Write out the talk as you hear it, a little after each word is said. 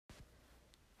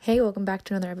Hey, welcome back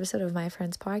to another episode of My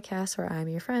Friend's Podcast, where I'm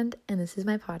your friend, and this is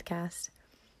my podcast.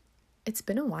 It's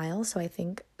been a while, so I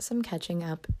think some catching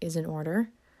up is in order.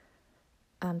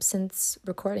 Since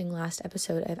recording last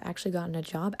episode, I've actually gotten a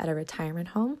job at a retirement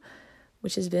home,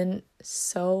 which has been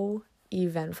so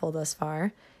eventful thus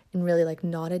far, and really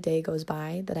not a day goes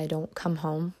by that I don't come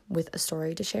home with a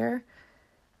story to share.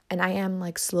 And I am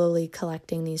slowly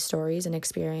collecting these stories and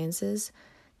experiences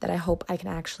that I hope I can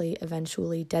actually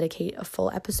eventually dedicate a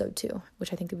full episode to,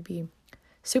 which I think would be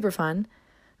super fun.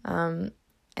 And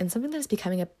something that's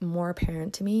becoming more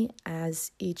apparent to me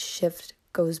as each shift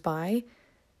goes by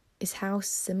is how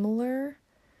similar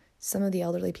some of the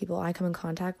elderly people I come in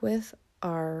contact with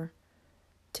are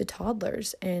to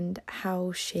toddlers and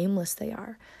how shameless they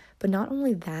are. But not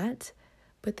only that,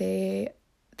 but there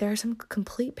are some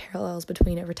complete parallels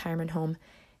between a retirement home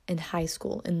and high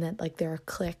school in that there are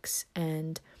cliques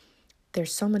and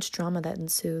there's so much drama that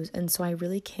ensues, and so I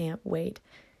really can't wait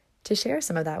to share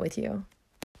some of that with you.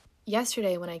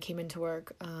 Yesterday when I came into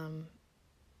work,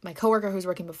 my coworker who was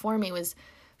working before me was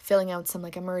filling out some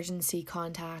emergency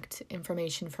contact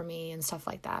information for me and stuff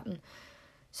like that. And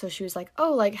so she was like,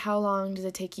 "Oh, how long does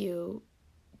it take you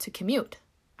to commute?"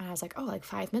 And I was like, "Oh,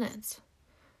 5 minutes."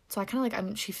 So I kind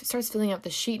of she starts filling out the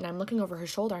sheet, and I'm looking over her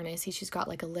shoulder, and I see she's got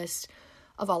a list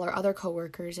of all our other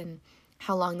coworkers and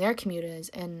how long their commute is.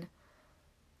 And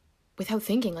without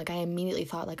thinking, I immediately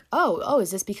thought oh,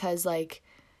 is this because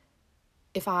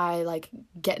if I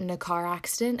get in a car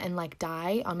accident and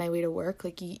die on my way to work,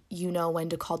 you know when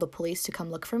to call the police to come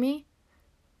look for me?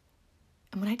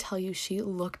 And when I tell you, she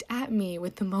looked at me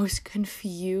with the most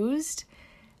confused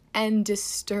and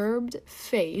disturbed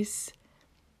face.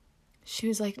 She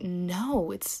was like,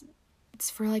 "No, it's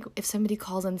for if somebody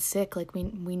calls in sick,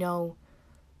 we know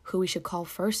who we should call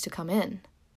first to come in."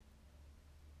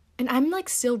 And I'm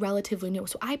still relatively new,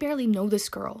 so I barely know this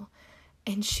girl.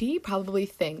 And she probably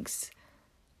thinks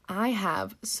I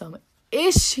have some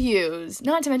issues.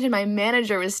 Not to mention my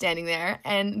manager was standing there,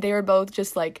 and they were both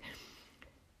just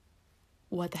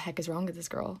what the heck is wrong with this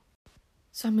girl?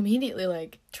 So I'm immediately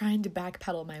trying to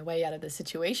backpedal my way out of this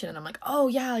situation, and I'm "Oh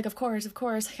yeah, of course,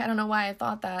 I don't know why I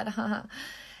thought that."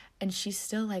 And she's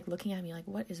still looking at me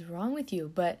 "What is wrong with you?"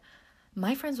 But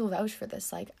my friends will vouch for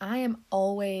this. I am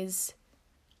always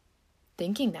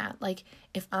thinking that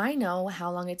if I know how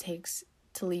long it takes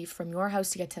to leave from your house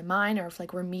to get to mine, or if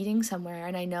we're meeting somewhere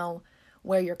and I know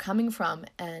where you're coming from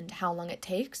and how long it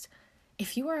takes,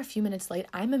 if you are a few minutes late,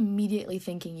 I'm immediately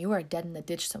thinking you are dead in the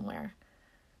ditch somewhere.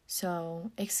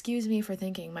 So excuse me for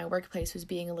thinking my workplace was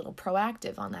being a little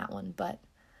proactive on that one, but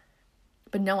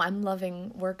no, I'm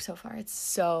loving work so far. It's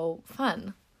so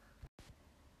fun.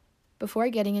 Before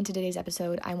getting into today's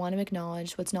episode, I want to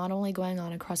acknowledge what's not only going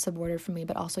on across the border for me,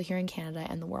 but also here in Canada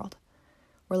and the world.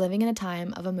 We're living in a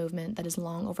time of a movement that is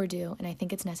long overdue, and I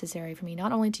think it's necessary for me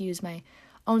not only to use my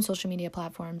own social media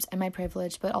platforms and my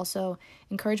privilege, but also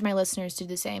encourage my listeners to do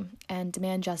the same and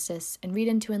demand justice and read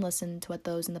into and listen to what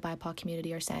those in the BIPOC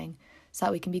community are saying so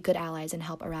that we can be good allies and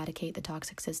help eradicate the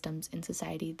toxic systems in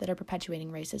society that are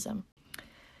perpetuating racism.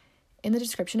 In the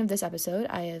description of this episode,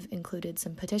 I have included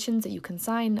some petitions that you can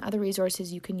sign, other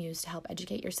resources you can use to help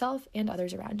educate yourself and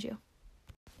others around you.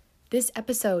 This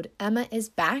episode, Emma is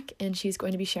back, and she's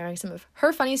going to be sharing some of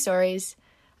her funny stories.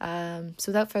 So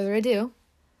without further ado,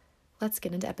 let's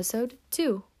get into episode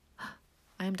 2.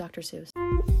 I am Dr. Seuss.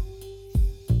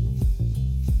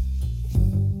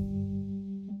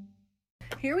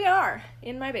 Here we are,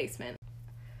 in my basement.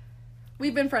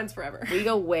 We've been friends forever. We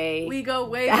go way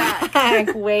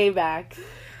back. Way back.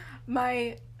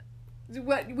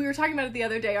 What we were talking about it the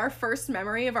other day, our first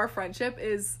memory of our friendship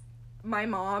is my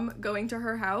mom going to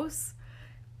her house.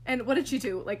 And what did she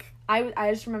do? I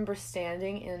just remember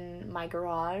standing in my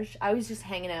garage. I was just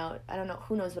hanging out. I don't know,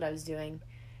 who knows what I was doing.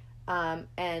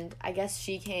 And I guess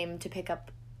she came to pick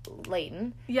up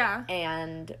Layton. Yeah.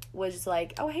 And was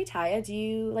like, "Oh, hey, Taya, do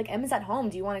you, Emma's at home.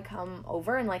 Do you want to come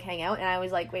over and, hang out?" And I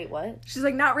was like, "Wait, what?" She's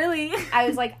like, "Not really." I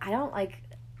was like, I don't,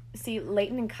 see,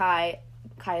 Layton and Kai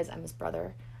is Emma's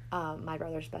brother, my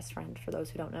brother's best friend, for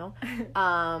those who don't know.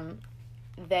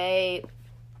 They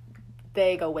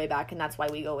go way back, and that's why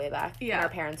we go way back. Yeah. And our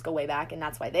parents go way back, and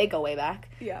that's why they go way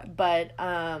back. Yeah. But,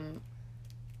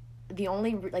 the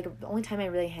only time I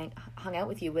really hung out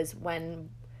with you was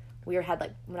when when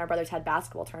our brothers had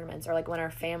basketball tournaments, or when our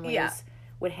families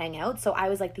would hang out. So I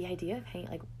was the idea of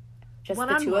hanging just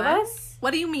the two of us.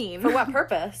 What do you mean? For what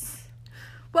purpose?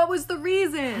 What was the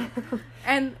reason?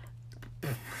 And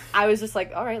I was just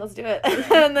all right, let's do it.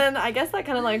 And then I guess that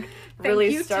kind of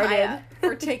Thank you, Taya,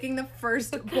 for taking the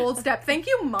first bold step. Thank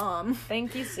you, Mom.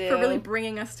 Thank you, Sue. For really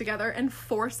bringing us together and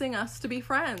forcing us to be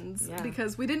friends. Yeah.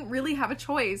 Because we didn't really have a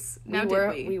choice. Now, we did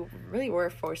we? We really were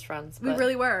forced friends. We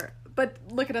really were. But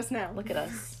look at us now. Look at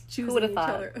us. Choosing Who would have each thought?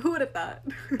 other. Who would have thought?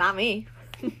 Not me.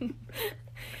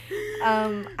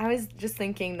 I was just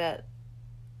thinking that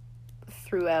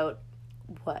throughout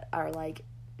our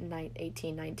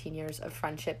 18, 19 years of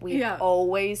friendship, we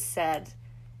always said,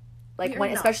 like,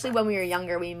 especially when we were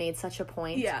younger, we made such a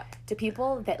point to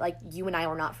people that, like, you and I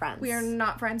were not friends. We are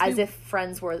not friends. As if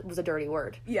friends was a dirty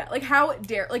word. Yeah, like,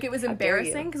 it was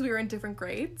embarrassing because we were in different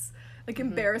grades. Like,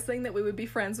 embarrassing that we would be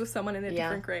friends with someone in a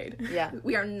different grade. Yeah.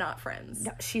 We are not friends.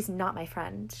 No, she's not my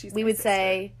friend. We would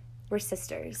say, we're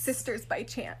sisters. Sisters by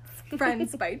chance.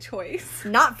 Friends by choice.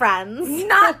 Not friends.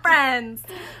 Not friends!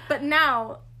 But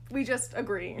now, we just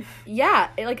agree. Yeah,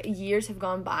 years have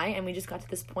gone by, and we just got to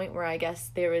this point where I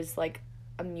guess there is, like,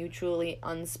 a mutually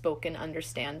unspoken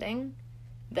understanding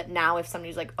that now if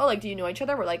somebody's like, oh, like, do you know each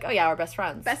other? We're like, oh, yeah, we're best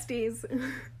friends. Besties.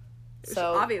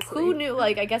 So, obviously. Who knew?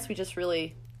 Like, I guess we just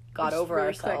really got over really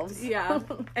ourselves. Clicked. Yeah,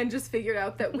 and just figured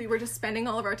out that we were just spending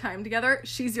all of our time together.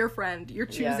 She's your friend. You're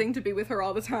choosing to be with her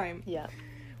all the time. Yeah.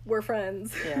 We're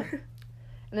friends. Yeah. And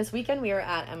this weekend we were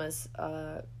at Emma's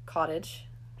cottage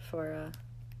for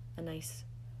a nice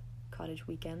cottage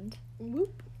weekend.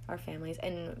 Whoop. Our families.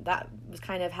 And that was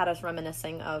kind of had us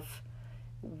reminiscing of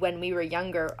when we were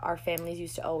younger, our families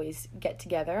used to always get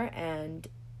together, and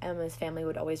Emma's family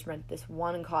would always rent this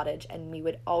one cottage, and we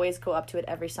would always go up to it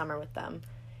every summer with them.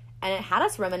 And it had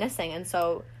us reminiscing. And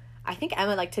so I think,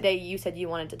 Emma, like, today you said you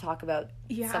wanted to talk about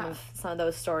some of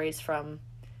those stories from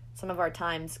some of our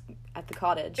times at the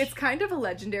cottage. It's kind of a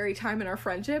legendary time in our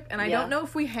friendship, and I don't know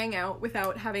if we hang out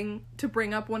without having to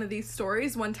bring up one of these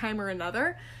stories one time or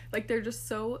another. Like, they're just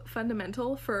so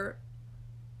fundamental for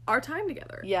our time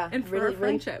together. Yeah. And for our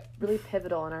friendship. Really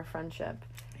pivotal in our friendship.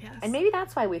 Yes. And maybe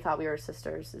that's why we thought we were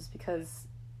sisters, is because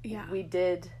we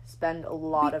did spend a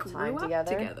lot of time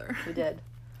together. We did.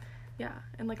 Yeah,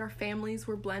 and, like, our families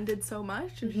were blended so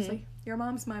much. It was just like, your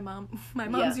mom's my mom. My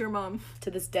mom's your mom. To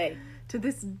this day. To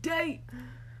this day.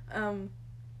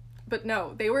 But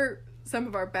no, they were some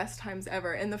of our best times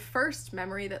ever. And the first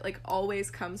memory that, like, always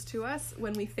comes to us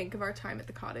when we think of our time at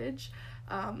the cottage.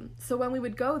 So when we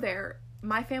would go there,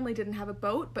 my family didn't have a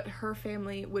boat, but her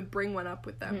family would bring one up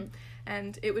with them. Mm-hmm.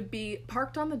 And it would be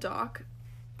parked on the dock.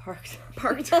 Parked.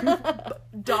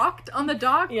 Docked on the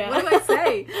dock? Yeah. What do I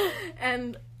say?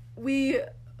 And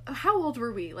how old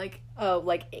were we? Like,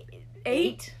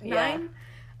 eight, 9? Yeah.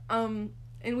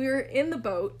 And we were in the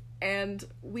boat, and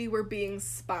we were being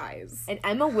spies. And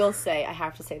Emma will say, I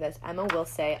have to say this, Emma will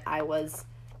say I was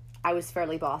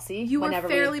fairly bossy. You were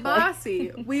fairly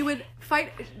bossy. We would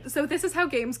fight. So this is how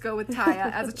games go with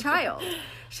Taya as a child.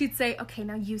 She'd say, okay,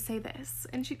 now you say this.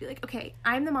 And she'd be like, okay,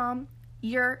 I'm the mom,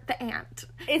 you're the aunt.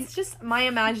 It's just, my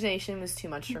imagination was too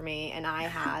much for me, and I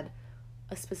had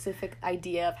a specific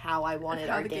idea of how I wanted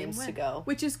our games to go.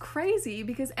 Which is crazy,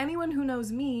 because anyone who knows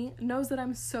me knows that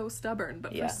I'm so stubborn.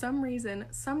 But for some reason,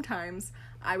 sometimes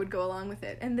I would go along with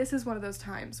it. And this is one of those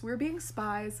times. We were being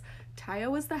spies. Taya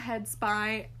was the head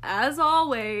spy, as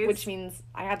always. Which means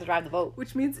I had to drive the boat.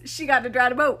 Which means she got to drive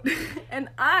the boat. And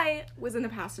I was in the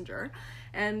passenger.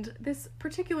 And this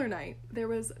particular night, there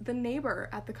was the neighbor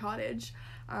at the cottage.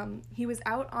 He was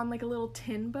out on, like, a little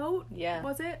tin boat,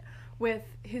 was it? With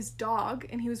his dog,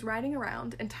 and he was riding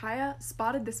around, and Taya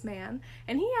spotted this man,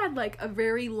 and he had, like, a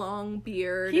very long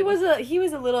beard. He was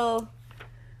a little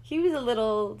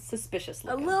suspicious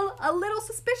looking. A little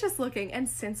suspicious looking. And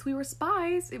since we were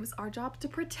spies, it was our job to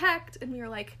protect, and we were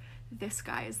like, this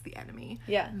guy is the enemy.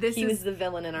 Yeah, he was the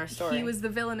villain in our story. He was the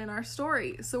villain in our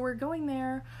story. So we're going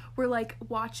there, we're, like,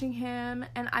 watching him,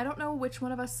 and I don't know which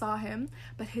one of us saw him,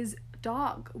 but his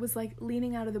dog was, like,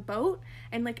 leaning out of the boat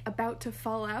and, like, about to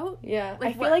fall out. Yeah.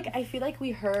 Like, I feel like we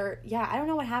heard, I don't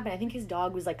know what happened. I think his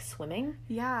dog was, like, swimming.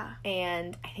 Yeah.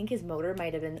 And I think his motor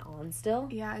might have been on still.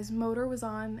 Yeah, his motor was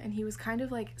on, and he was kind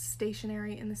of, like,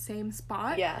 stationary in the same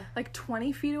spot. Yeah. Like,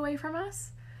 20 feet away from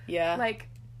us. Yeah. Like,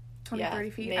 20, 30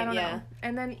 feet. I don't know.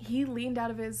 And then he leaned out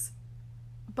of his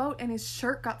boat, and his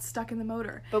shirt got stuck in the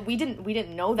motor. But we didn't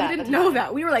know that. We didn't know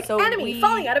that. We were like, enemy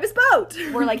falling out of his boat.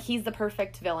 We're like, he's the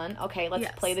perfect villain. Okay, let's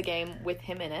play the game with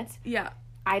him in it. Yeah.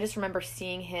 I just remember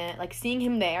seeing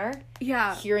him there.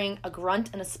 Yeah. Hearing a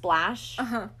grunt and a splash.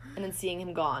 Uh-huh. And then seeing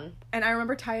him gone. And I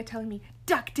remember Taya telling me,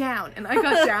 duck down. And I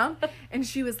got down, and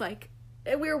she was like,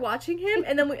 and we were watching him,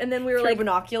 and then we were through like,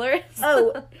 binoculars.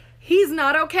 Oh, he's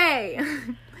not okay.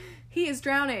 He is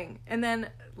drowning. And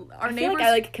then our I feel neighbors. like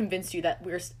I like convinced you that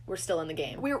we're still in the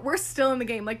game. We're still in the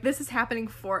game. Like, this is happening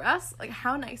for us. Like,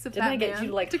 how nice of Didn't that I get man you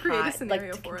to like to create a hide,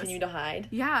 scenario like to for continue us. to hide?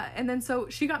 Yeah, and then so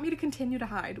she got me to continue to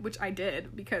hide, which I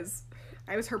did because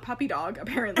I was her puppy dog,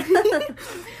 apparently.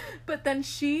 But then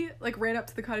she, like, ran up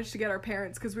to the cottage to get our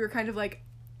parents because we were kind of like,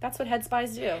 That's what head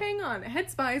spies do. hang on, head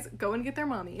spies, go and get their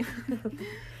mommy.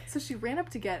 So she ran up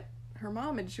to get her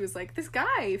mom, and she was like, this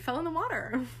guy fell in the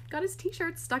water, got his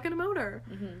t-shirt stuck in a motor.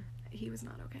 He was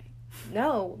not okay.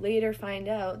 No, later find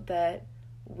out that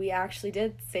we actually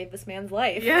did save this man's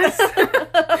life. Yes.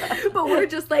 But we're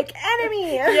just like,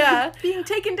 enemy. Yeah. Being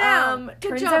taken down. Good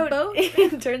turns job, out,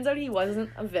 boat. turns out he wasn't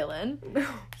a villain.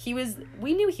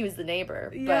 We knew he was the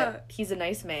neighbor, Yeah. but he's a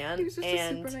nice man. He was just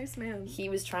and a super nice man. he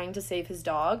was trying to save his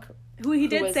dog. Who he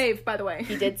did was- save, by the way.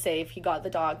 He did save. He got the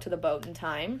dog to the boat in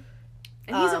time.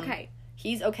 And he's okay.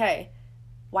 He's okay.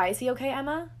 Why is he okay,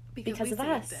 Emma? Because we of saved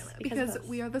us. him. Because Because of us.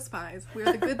 we are the spies. We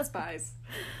are the good spies.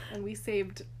 And we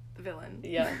saved the villain.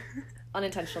 Yeah.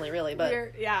 Unintentionally, really,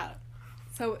 but Yeah.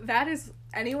 So that is,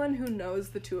 anyone who knows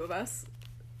the two of us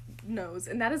knows.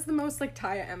 And that is the most, like,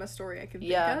 Taya Emma story I can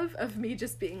think of me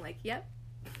just being like, yep.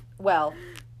 well,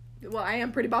 Well, I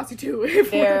am pretty bossy too.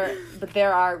 If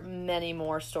there are many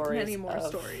more stories. many more of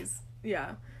stories.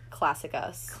 Yeah. Classic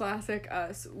us. Classic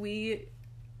us.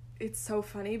 It's so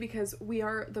funny because we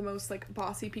are the most, like,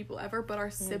 bossy people ever, but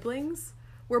our siblings,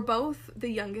 we're both the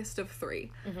youngest of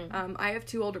three. I have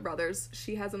two older brothers.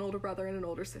 She has an older brother and an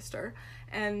older sister.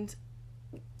 And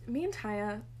me and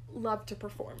Taya love to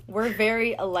perform. We're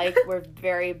very alike. We're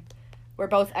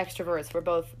both extroverts. We're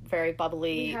both very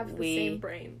bubbly. We have the same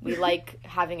brain. We like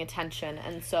having attention.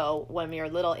 And so when we were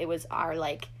little, it was our,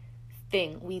 like,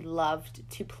 thing. We loved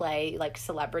to play, like,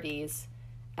 celebrities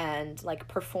and, like,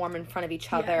 perform in front of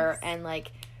each other. Yes. And,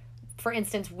 like, for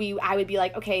instance, I would be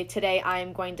like, okay, today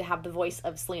I'm going to have the voice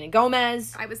of Selena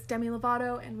Gomez. I was Demi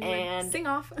Lovato, and we would sing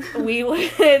off. We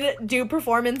would do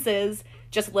performances,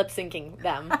 just lip syncing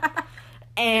them.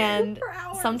 And For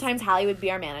hours. sometimes Hallie would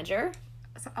be our manager,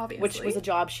 So obviously. which was a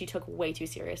job she took way too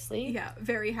seriously. Yeah,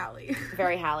 very Hallie.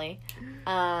 Very Hallie.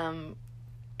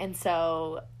 And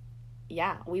so,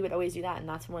 yeah, we would always do that. And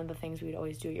that's one of the things we would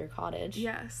always do at your cottage.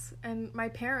 Yes, and my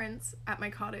parents at my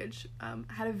cottage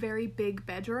had a very big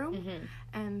bedroom,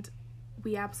 and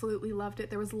we absolutely loved it.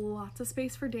 There was lots of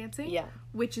space for dancing, Yeah.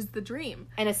 which is the dream.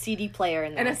 And a CD player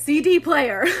in there. And a CD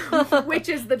player, which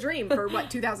is the dream for,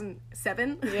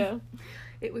 2007? Yeah.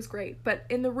 It was great. But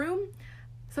in the room,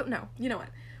 so no, you know what?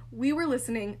 We were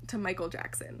listening to Michael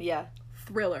Jackson. Yeah.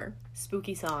 Thriller.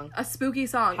 Spooky song. A spooky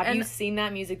song. Have and you seen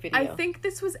that music video? I think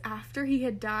this was after he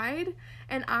had died,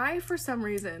 and for some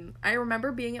reason, I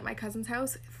remember being at my cousin's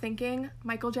house thinking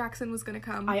Michael Jackson was going to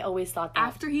come I always thought that.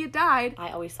 after he had died I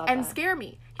always thought and that. scare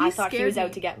me. I thought he scared was out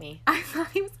me. to get me. I thought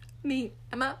he was me,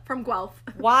 Emma from Guelph.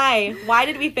 Why? Why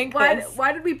did we think this?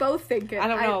 Why did we both think it? I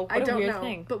don't know. I What a don't weird know.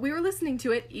 thing. But we were listening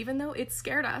to it, even though it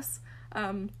scared us.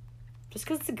 Just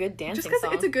because it's a good dancing Just because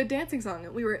song. it's a good dancing song.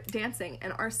 We were dancing,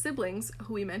 and our siblings,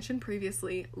 who we mentioned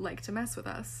previously, like to mess with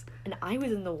us. And I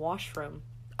was in the washroom.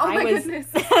 Oh I my was goodness.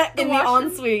 in the washroom-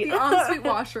 ensuite. The ensuite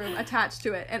washroom attached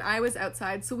to it, and I was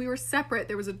outside, so we were separate.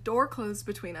 There was a door closed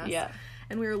between us. Yeah.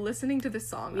 And we were listening to this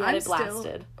song. We had it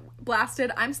blasted.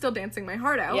 Blasted. I'm still dancing my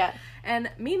heart out. Yeah. And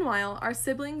meanwhile, our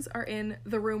siblings are in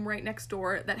the room right next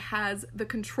door that has the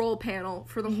control panel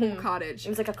for the whole cottage. It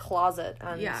was like a closet.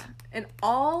 And Yeah. And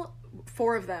all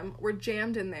four of them were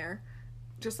jammed in there,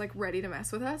 just, like, ready to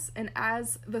mess with us. And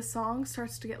as the song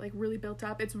starts to get, like, really built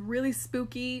up, it's really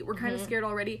spooky. We're kind of scared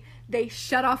already. They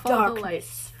shut off all the lights.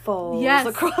 Darkness falls Yes.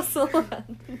 across the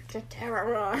land. To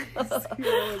terrorize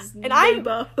yours And I'm,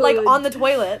 like, on the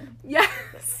toilet. Yes.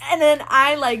 And then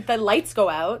the lights go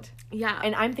out. Yeah.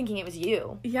 And I'm thinking it was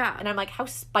you. Yeah. And I'm like, how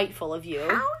spiteful of you.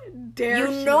 How dare You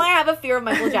she? know I have a fear of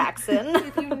Michael Jackson.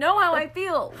 If you know how I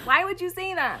feel, why would you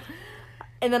say that?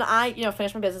 And then I,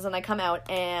 finish my business and I come out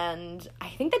and I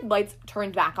think the lights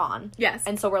turned back on. Yes.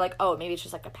 And so we're like, oh, maybe it's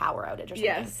just like a power outage or something.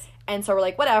 Yes. And so we're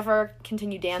like, whatever,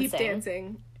 continue dancing. Keep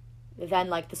dancing. Then,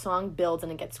 like, the song builds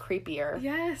and it gets creepier.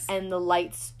 Yes. And the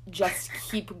lights just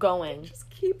keep going. Just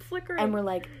keep flickering. And we're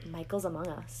like, Michael's among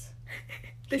us.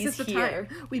 This He's is the here.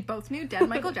 time. We both knew dead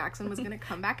Michael Jackson was going to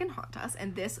come back and haunt us,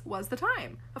 and this was the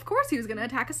time. Of course he was going to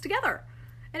attack us together.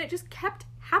 And it just kept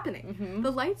happening.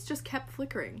 The lights just kept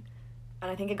flickering. And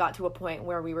I think it got to a point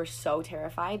where we were so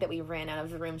terrified that we ran out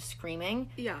of the room screaming.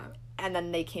 Yeah. And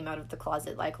then they came out of the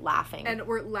closet, like, laughing. And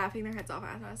were laughing their heads off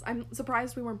at us. I'm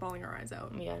surprised we weren't bawling our eyes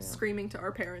out. Yeah, I know. Screaming to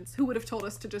our parents, who would have told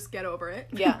us to just get over it.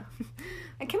 Yeah.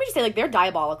 And can we just say, like, they're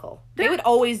diabolical. They would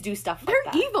always do stuff like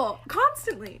They're that. evil.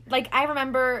 Constantly. Like, I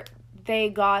remember they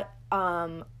got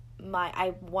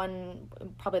I won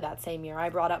probably that same year. I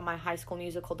brought up my High School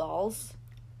Musical dolls,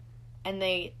 and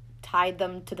they tied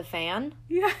them to the fan.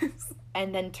 Yes.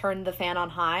 And then turned the fan on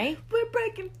high. We're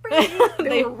breaking free.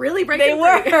 They were really breaking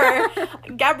They free.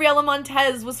 were. Gabriela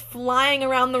Montez was flying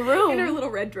around the room in her little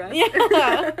red dress.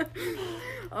 Yeah.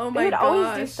 Oh my They would gosh.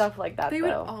 always do stuff like that.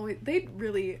 They'd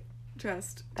really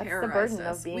just That's terrorize the burden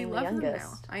us. of being we the love youngest.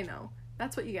 them now. I know.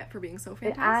 That's what you get for being so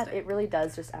fantastic. It really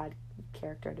does just add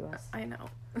character to us. I know.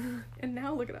 And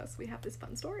now look at us. We have this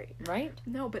fun story. Right?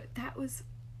 No, but that was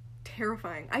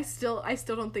terrifying. I still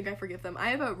don't think I forgive them. I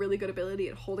have a really good ability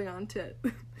at holding on to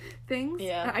things.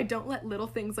 Yeah. I don't let little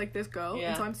things like this go. Yeah.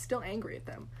 And so I'm still angry at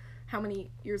them. How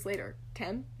many years later?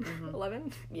 10?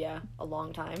 11? Yeah, a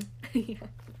long time. Yeah.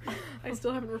 I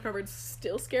still haven't recovered.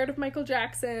 Still scared of Michael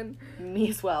Jackson. Me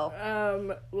as well.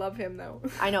 Love him though.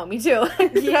 I know, me too.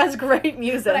 He has great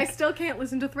music. But I still can't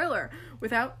listen to Thriller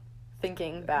without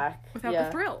thinking back. the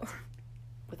thrill.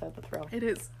 Without the thrill. It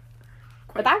is.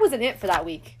 But that wasn't it for that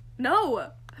week.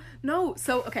 No.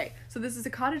 So this is a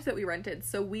cottage that we rented.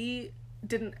 So we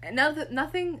didn't.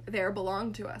 Nothing there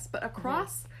belonged to us. But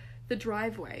across the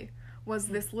driveway was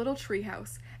this little tree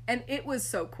house, and it was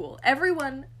so cool.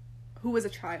 Everyone who was a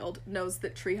child knows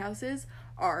that tree houses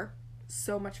are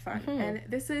so much fun, and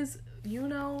this is,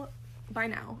 by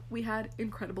now we had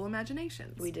incredible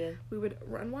imaginations. We did. We would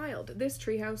run wild. This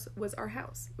treehouse was our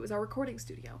house. It was our recording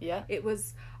studio. Yeah. It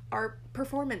was our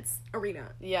performance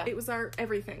arena. Yeah. It was our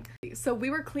everything. So we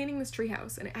were cleaning this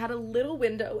treehouse, and it had a little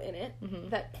window in it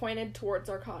that pointed towards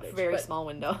our cottage. Very small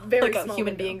window. Very like small a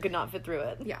human window. being could not fit through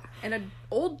it. Yeah. And an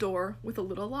old door with a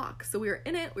little lock. So we were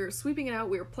in it, we were sweeping it out,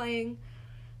 we were playing,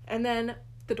 and then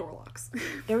the door locks.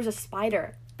 There was a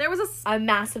spider. There was a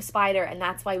massive spider, and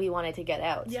that's why we wanted to get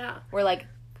out. Yeah. We're like,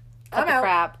 cut I'm the out.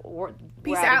 crap. We're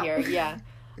Peace out out. of here.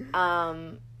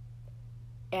 Yeah.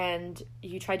 And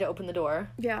you tried to open the door.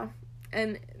 Yeah.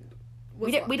 And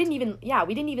we didn't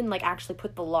even like actually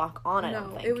put the lock on. I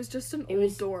don't think it was just an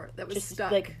old door that was just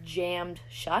stuck. like jammed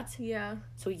shut. Yeah.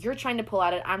 So you're trying to pull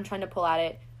at it. I'm trying to pull at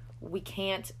it. We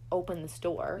can't open this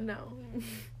door. No. It's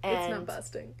And not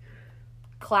busting.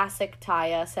 Classic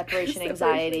Taya, separation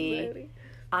anxiety.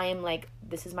 I am like,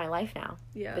 this is my life now.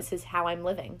 Yeah. This is how I'm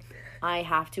living. I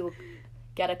have to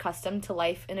get accustomed to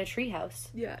life in a treehouse.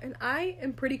 Yeah, and I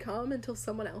am pretty calm until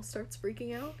someone else starts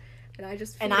freaking out, and I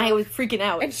just I was freaking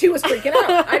out. and she was freaking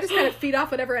out. I just kind of feed off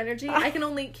whatever energy. I can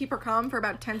only keep her calm for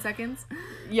about 10 seconds.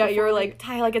 Yeah, you're like,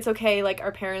 Ty, like, it's okay. Like,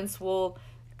 our parents will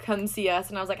come see us.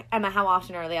 And I was like, Emma, how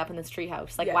often are they up in this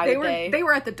treehouse? Like, why would they? They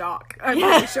were at the dock, I'm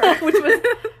pretty sure.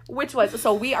 Which was,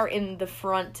 so we are in the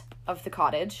front of the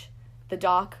cottage. The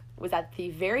dock was at the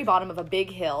very bottom of a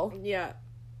big hill. Yeah.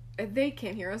 They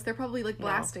can't hear us. They're probably, like,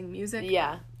 blasting music.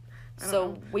 Yeah.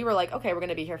 So we were like, okay, we're going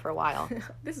to be here for a while.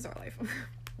 This is our life.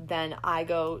 Then I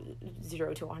go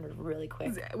 0 to 100 really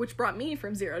quick. Which brought me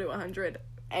from 0 to 100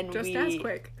 And just as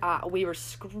quick. We were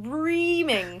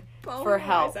screaming for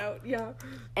help. Out. Yeah.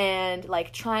 And,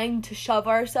 like, trying to shove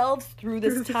ourselves through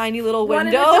this tiny little One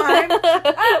window. at a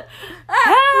time.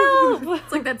 Help!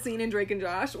 It's like that scene in Drake and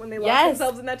Josh when they lock Yes.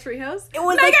 themselves in that treehouse. It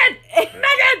was Megan!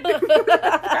 Megan!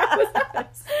 That was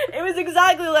us. It was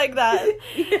exactly like that.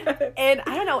 Yeah. And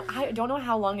I don't know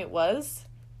how long it was,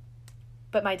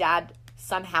 but my dad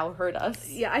somehow heard us.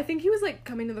 Yeah, I think he was, like,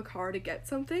 coming to the car to get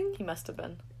something. He must have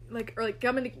been. Or, like,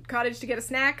 coming to cottage to get a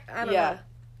snack. I don't know.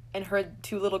 And heard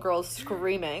two little girls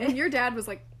screaming. And your dad was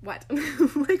like, what?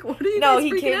 Like, what are you guys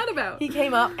freaking out about? He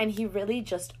came up and he really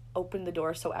just opened the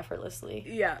door so effortlessly.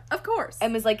 Yeah, of course.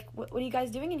 And was like, what are you guys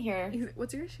doing in here? He's like,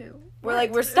 what's your issue? We're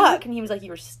like, we're stuck. And he was like, you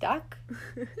were stuck?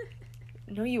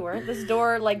 No, you weren't. This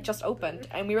door, like, just opened.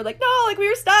 And we were like, no, like, we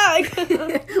were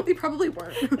stuck. We probably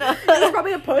weren't. It was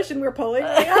probably a push and we were pulling.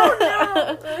 Like,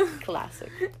 oh, no. Classic.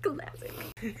 Classic.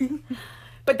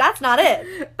 But that's not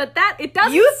it. But it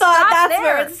doesn't You thought stop that's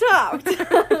where it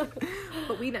stopped.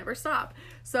 But we never stop.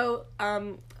 So,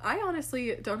 I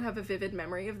honestly don't have a vivid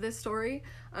memory of this story.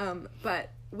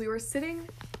 But we were sitting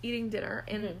eating dinner,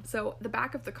 and so the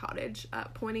back of the cottage,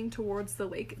 pointing towards the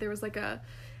lake, there was like a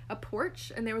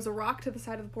porch, and there was a rock to the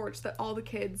side of the porch that all the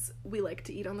kids, we like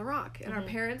to eat on the rock. And our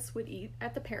parents would eat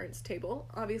at the parents' table.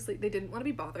 Obviously, they didn't want to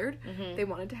be bothered. They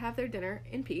wanted to have their dinner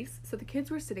in peace. So the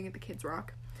kids were sitting at the kids'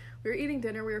 rock. We were eating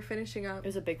dinner, we were finishing up. It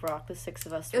was a big rock, the six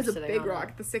of us It were was a sitting big on rock,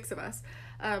 it. the six of us.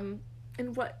 And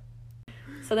what?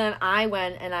 So then I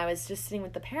went and I was just sitting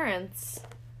with the parents,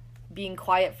 being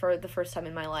quiet for the first time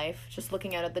in my life, just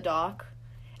looking out at the dock.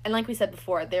 And like we said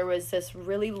before, there was this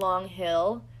really long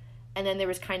hill, and then there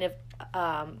was kind of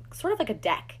sort of like a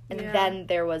deck, and then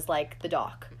there was like the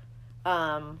dock.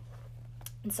 And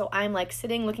so I'm like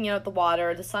sitting looking out at the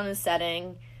water, the sun is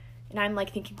setting, And I'm,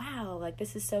 like, thinking, wow, like,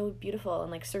 this is so beautiful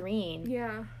and, like, serene.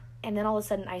 Yeah. And then all of a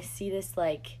sudden I see this,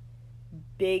 like,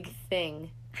 big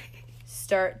thing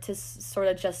start to sort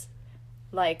of just,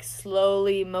 like,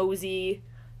 slowly mosey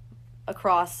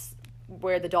across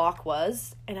where the dock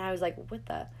was. And I was like, what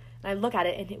the? And I look at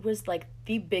it, and it was, like,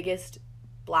 the biggest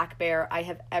black bear I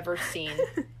have ever seen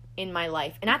in my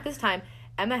life. And at this time,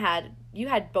 Emma you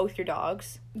had both your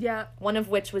dogs. Yeah. One of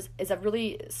which is a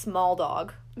really small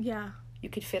dog. Yeah. You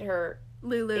could fit her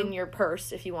Lulu in your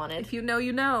purse if you wanted. If you know,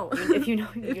 you know. If you know,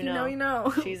 if you know, you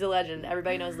know. She's a legend.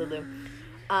 Everybody knows Lulu.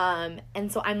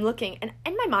 And so I'm looking, and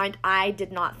in my mind, I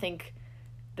did not think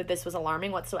that this was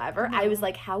alarming whatsoever. No. I was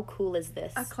like, how cool is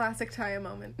this? A classic Taya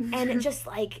moment. And it just,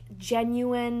 like,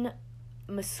 genuine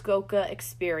Muskoka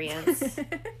experience.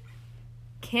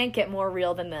 Can't get more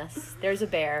real than this. There's a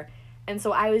bear. And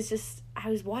so I was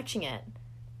watching it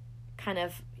kind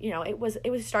of, it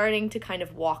was starting to kind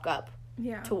of walk up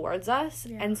towards us.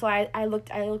 Yeah. And so I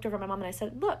looked over at my mom and I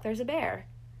said, look, there's a bear.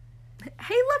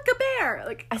 Hey, look, a bear!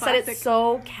 Like, I said it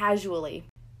so casually.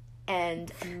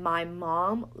 And my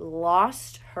mom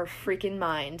lost her freaking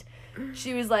mind.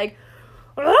 She was like,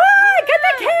 get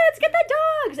the kids, get the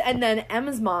dogs! And then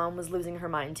Emma's mom was losing her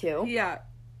mind too. Yeah,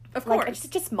 of course. It's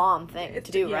just mom thing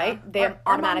to do, right? They our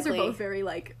automatically... Our moms are both very,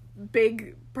 like,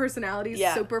 big personalities,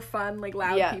 super fun, like,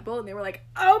 loud people. And they were like,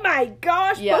 oh my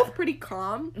gosh! Both pretty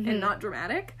calm and not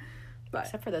dramatic. But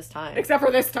Except for this time.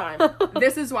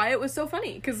 This is why it was so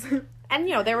funny, because... And,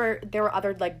 there were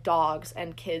other, like, dogs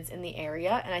and kids in the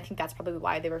area, and I think that's probably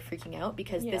why they were freaking out,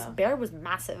 because this bear was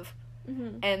massive.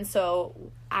 Mm-hmm. And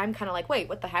so I'm kind of like, wait,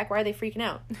 what the heck? Why are they freaking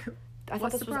out? I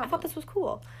thought this was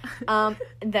cool. And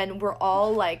then we're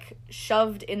all, like,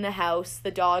 shoved in the house.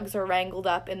 The dogs are wrangled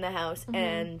up in the house,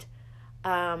 and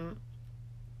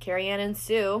Carrie Ann and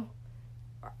Sue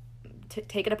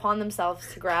take it upon themselves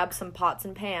to grab some pots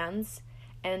and pans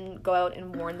and go out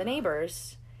and warn the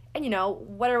neighbors. And,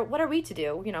 what are we to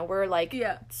do? We're, like,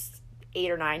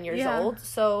 8 or 9 years old.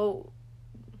 So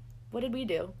what did we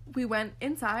do? We went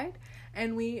inside,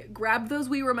 and we grabbed those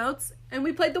Wii remotes, and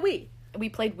we played the Wii. We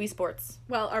played Wii Sports.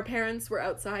 Well, our parents were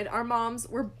outside. Our moms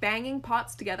were banging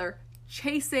pots together,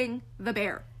 chasing the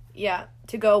bear. Yeah,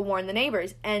 to go warn the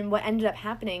neighbors. And what ended up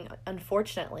happening,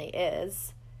 unfortunately,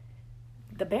 is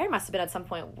the bear must have been at some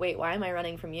point, wait, why am I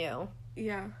running from you?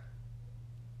 Yeah.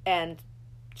 And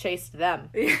chased them.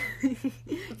 He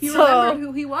remembered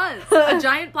who he was. A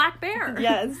giant black bear.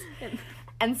 Yes.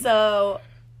 And so,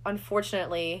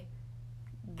 unfortunately,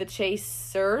 the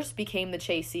chasers became the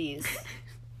chasees.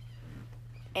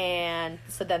 And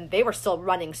so then they were still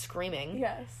running, screaming.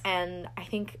 Yes. And I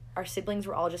think our siblings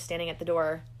were all just standing at the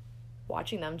door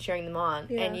watching them, cheering them on.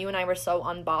 Yeah. And you and I were so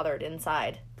unbothered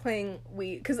inside. Playing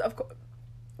Wii. Because, of course,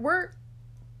 we're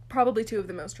probably two of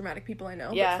the most dramatic people I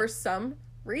know. Yeah. But for some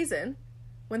reason...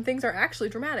 when things are actually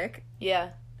dramatic,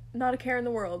 not a care in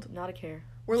the world. Not a care.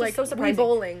 We're like so surprising.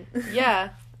 Bowling.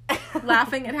 Yeah.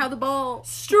 Laughing at how the ball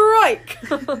strike.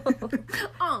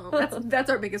 Oh, that's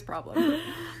our biggest problem.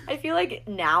 I feel like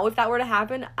now if that were to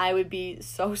happen, I would be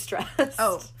so stressed.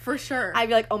 Oh, for sure. I'd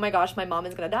be like, oh my gosh, my mom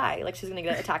is gonna die. Like, she's gonna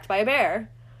get attacked by a bear.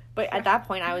 But at that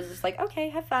point, I was just like, okay,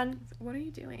 have fun. What are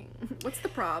you doing? What's the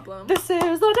problem? This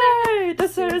is the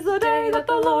day that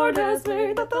the Lord has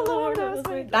made, that the Lord has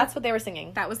made. That's what they were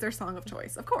singing. That was their song of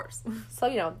choice, of course.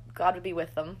 So, God would be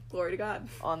with them. Glory to God.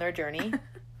 On their journey.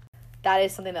 That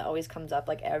is something that always comes up,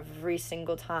 like, every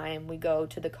single time we go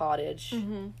to the cottage.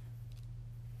 Mm-hmm.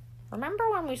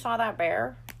 Remember when we saw that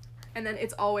bear? And then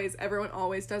everyone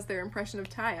always does their impression of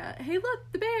Taya. Hey, look,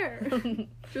 the bear!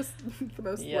 Just the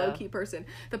most low-key person.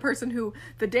 The person who,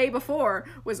 the day before,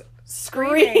 was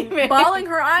screaming, bawling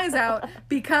her eyes out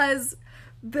because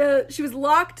she was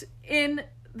locked in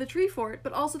the tree fort,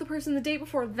 but also the person the day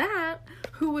before that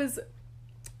who was,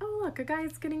 oh, look, a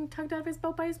guy's getting tugged out of his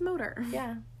boat by his motor.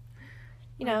 Yeah.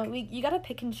 You gotta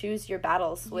pick and choose your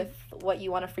battles with what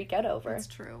you want to freak out over. That's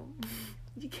true.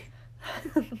 You can't.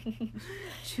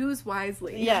 Choose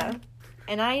wisely. Yeah.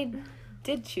 And I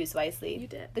did choose wisely. You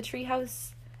did. The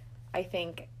treehouse, I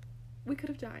think... We could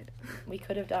have died.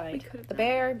 The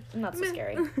bear, not so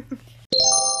scary.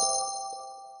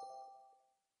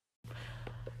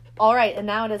 Alright, and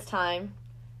now it is time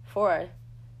for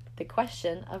the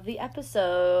question of the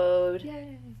episode.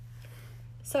 Yay.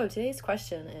 So, today's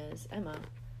question is, Emma,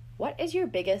 what is your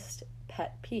biggest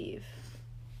pet peeve?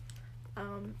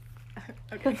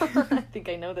 Okay. I think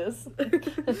I know this.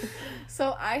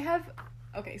 So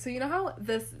so you know how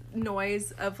this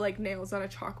noise of, like, nails on a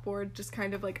chalkboard just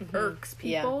kind of, like, irks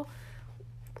people?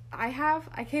 Yeah.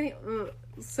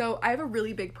 So I have a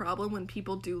really big problem when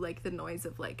people do, like, the noise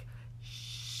of, like,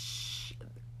 shh.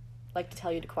 like to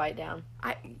tell you to quiet down.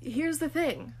 Here's the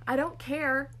thing. I don't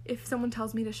care if someone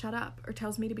tells me to shut up or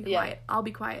tells me to be quiet. I'll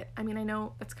be quiet. I mean, I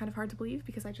know that's kind of hard to believe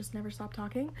because I just never stop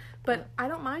talking, but I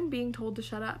don't mind being told to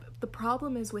shut up. The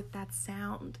problem is with that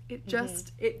sound. It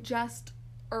just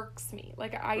irks me.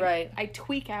 Like I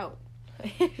tweak out.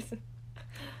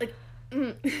 Like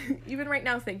even right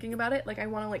now thinking about it, like I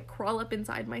want to like crawl up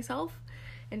inside myself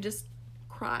and just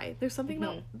cry. There's something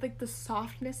about like the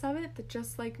softness of it that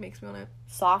just like makes me want to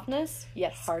softness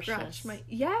yet harshness.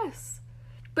 Yes,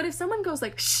 but if someone goes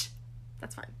like shh,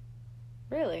 that's fine.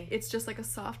 Really? It's just like a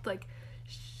soft like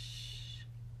shh.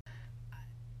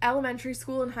 Elementary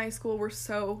school and high school were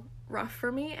so rough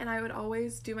for me, and I would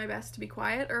always do my best to be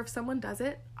quiet, or if someone does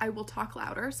it, I will talk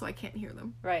louder so I can't hear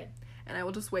them. Right. And I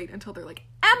will just wait until they're like,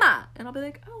 Emma! And I'll be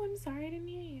like, oh, I'm sorry, I didn't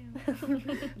hear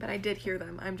you. But I did hear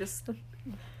them. I'm just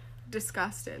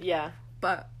disgusted. Yeah.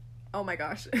 But, oh my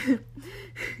gosh.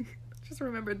 Just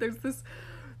remembered, there's this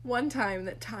one time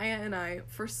that Taya and I,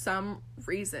 for some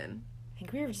reason... I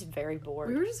think we were just very bored.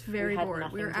 We were just very bored.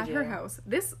 We were at her house.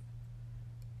 This,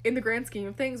 in the grand scheme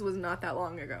of things, was not that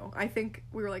long ago. I think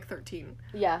we were like 13.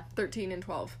 Yeah. 13 and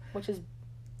 12. Which is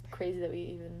crazy that we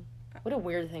even... What a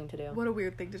weird thing to do. What a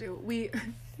weird thing to do. We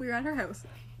were at her house.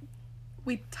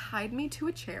 We tied me to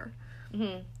a chair.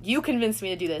 Mm-hmm. You convinced me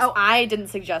to do this. Oh, I didn't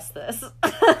suggest this.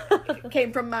 It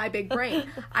came from my big brain.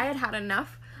 I had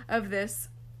enough of this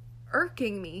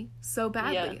irking me so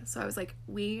badly. Yeah. So I was like,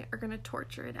 we are going to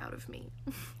torture it out of me.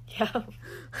 Yeah.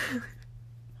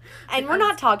 And we're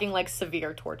not talking like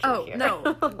severe torture here.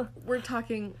 No. We're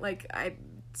talking like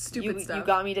stupid stuff. You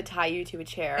got me to tie you to a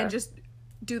chair. And just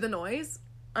do the noise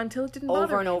until it didn't bother me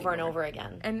over and anymore. And over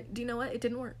again. And do you know what? It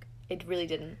didn't work. It really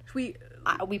didn't. We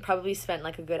probably spent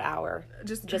like a good hour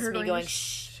just me going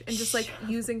shh, and just like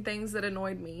using things that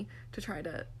annoyed me to try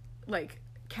to like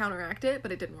counteract it,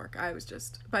 but it didn't work. I was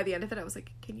just, by the end of it, I was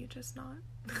like, can you just not?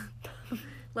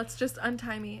 Let's just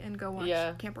untie me and go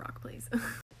watch Camp Rock, please.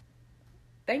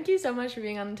 Thank you so much for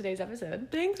being on today's episode.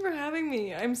 Thanks for having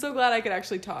me. I'm so glad I could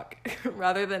actually talk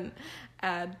rather than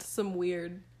add some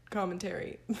weird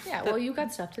commentary. Yeah, well, you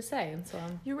got stuff to say, and so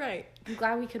you're right. I'm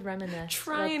glad we could reminisce.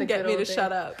 Try and get me to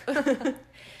shut up.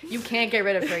 You can't get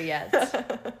rid of her yet.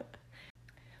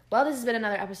 Well, this has been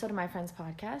another episode of My Friend's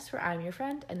Podcast, where I'm your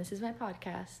friend, and this is my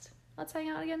podcast. Let's hang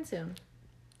out again soon.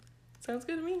 Sounds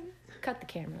good to me. Cut the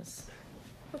cameras.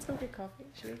 Let's go get coffee.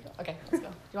 Should we go? Okay, let's go.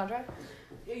 Do you want to drive?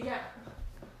 Yeah.